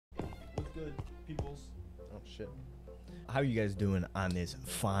good, peoples? Oh shit. How you guys doing on this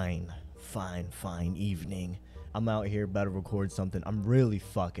fine evening? I'm out here about to record something. I'm really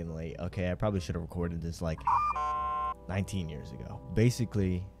fucking late, okay? I probably should have recorded this like 19 years ago.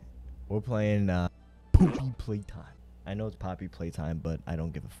 Basically, we're playing Poopy Playtime. I know it's Poppy Playtime, but I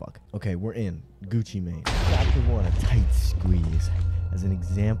don't give a fuck. Okay, we're in Gucci Mane. Chapter 1, a tight squeeze. As an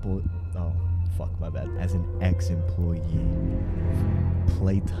example, oh, fuck, my bad. As an ex-employee of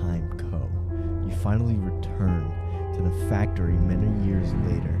Playtime Co., you finally return to the factory many years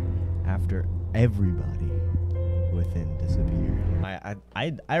later after everybody within disappeared.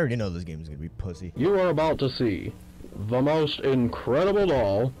 I already know this game is gonna be pussy. You are about to see the most incredible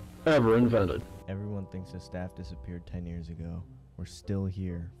doll ever invented. Everyone thinks the staff disappeared 10 years ago. We're still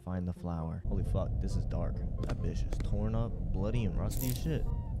here. Find the flower. Holy fuck, this is dark. That bitch is torn up, bloody, and rusty as shit.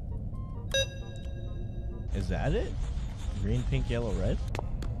 Is that it? Green, pink, yellow, red?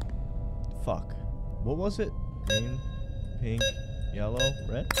 Fuck. What was it? Green, pink, yellow,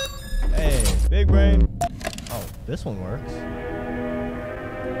 red? Hey, big brain. Oh, this one works.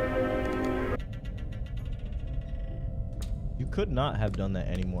 You could not have done that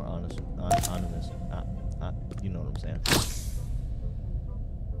any more honest. You know what I'm saying.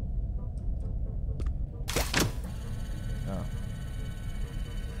 Oh.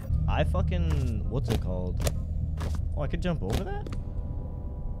 I fucking, what's it called? Oh, I could jump over that?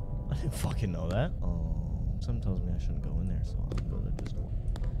 I didn't fucking know that. Oh, something tells me I shouldn't go in there, so I'll go to this door.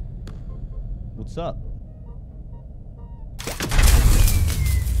 What's up?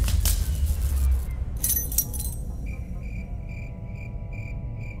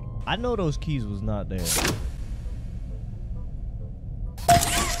 I know those keys was not there.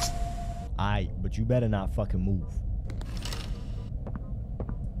 But you better not fucking move.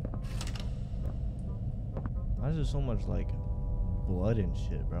 Why is there so much like blood and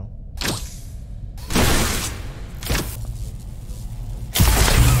shit, bro?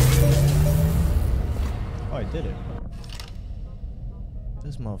 Oh, I did it.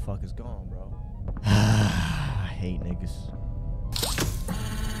 This motherfucker's gone, bro. I hate niggas.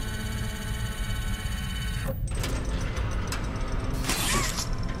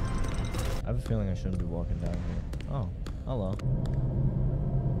 I have a feeling I shouldn't be walking down here. Oh, hello.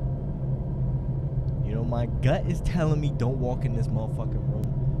 You know, my gut is telling me don't walk in this motherfucking room.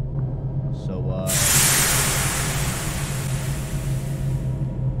 So,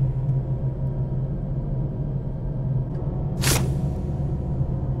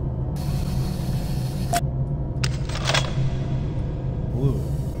 blue.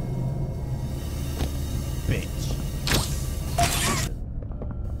 Bitch.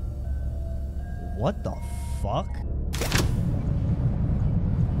 What the fuck?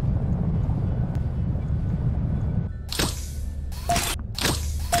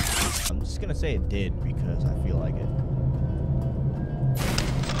 I'm just gonna say it did because I feel like it.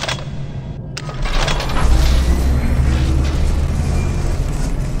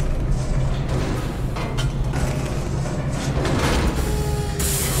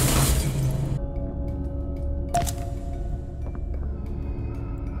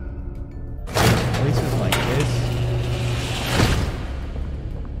 Places like this,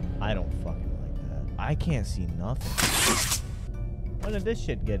 I don't fucking like that. I can't see nothing. When did this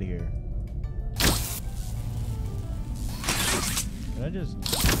shit get here? Can I just...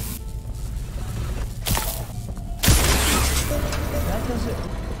 That doesn't...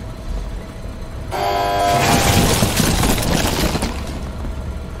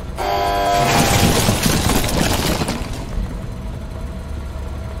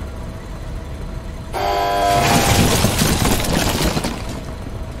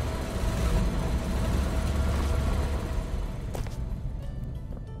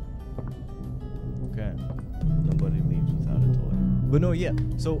 Nobody leaves without a toy. But no, yeah.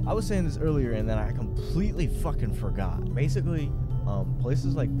 So I was saying this earlier, and then I completely fucking forgot. Basically,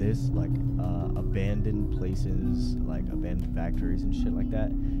 places like this, like abandoned places, like abandoned factories and shit like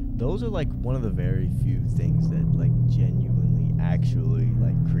that, those are like one of the very few things that like genuinely actually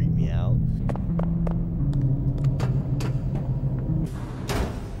like creep me out.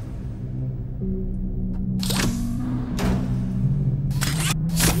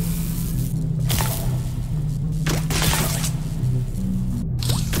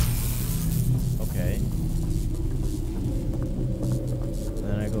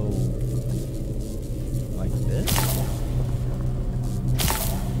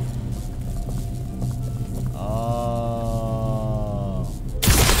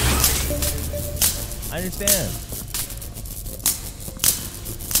 I understand.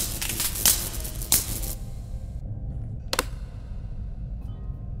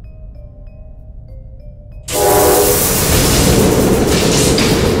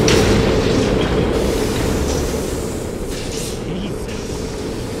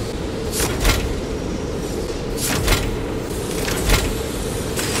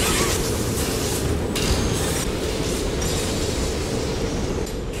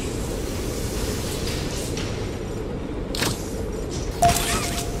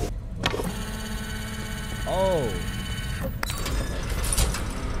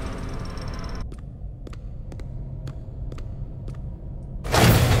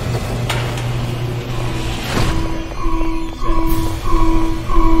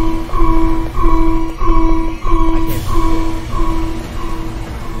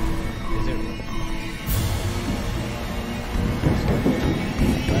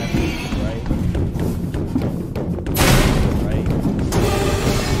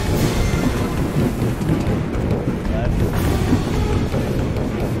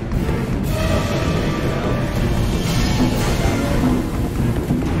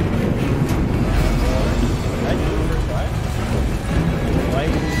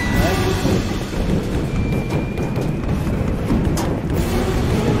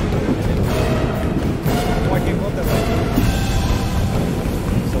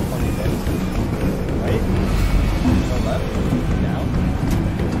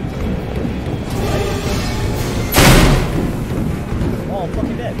 I'm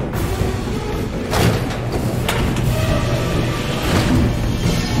fucking dead.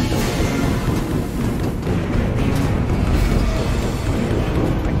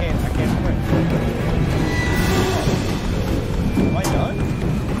 I can't sprint. Am I done?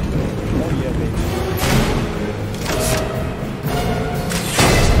 Oh yeah, baby.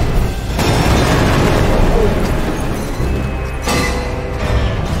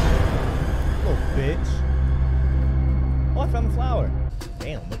 Little bitch. Oh, I found the flower.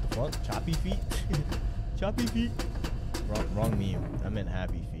 Damn, what the fuck? Choppy feet? Choppy feet? Wrong meme. I meant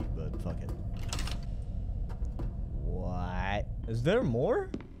happy feet, but fuck it. What? Is there more?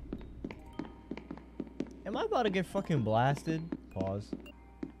 Am I about to get fucking blasted? Pause.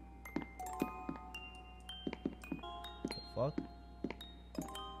 The fuck?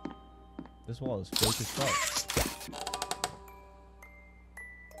 This wall is fake as fuck.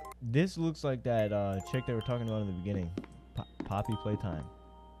 This looks like that chick they were talking about in the beginning. Poppy Playtime.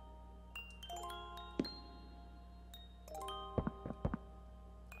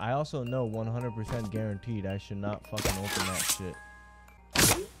 I also know 100% guaranteed I should not fucking open that shit.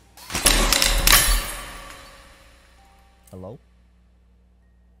 Hello?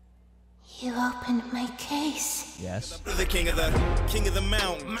 You opened my case. Yes. The king of the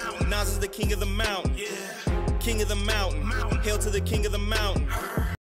mountain. Nas is the king of the mountain. Yeah. King of the mountain. Hail to the king of the mountain.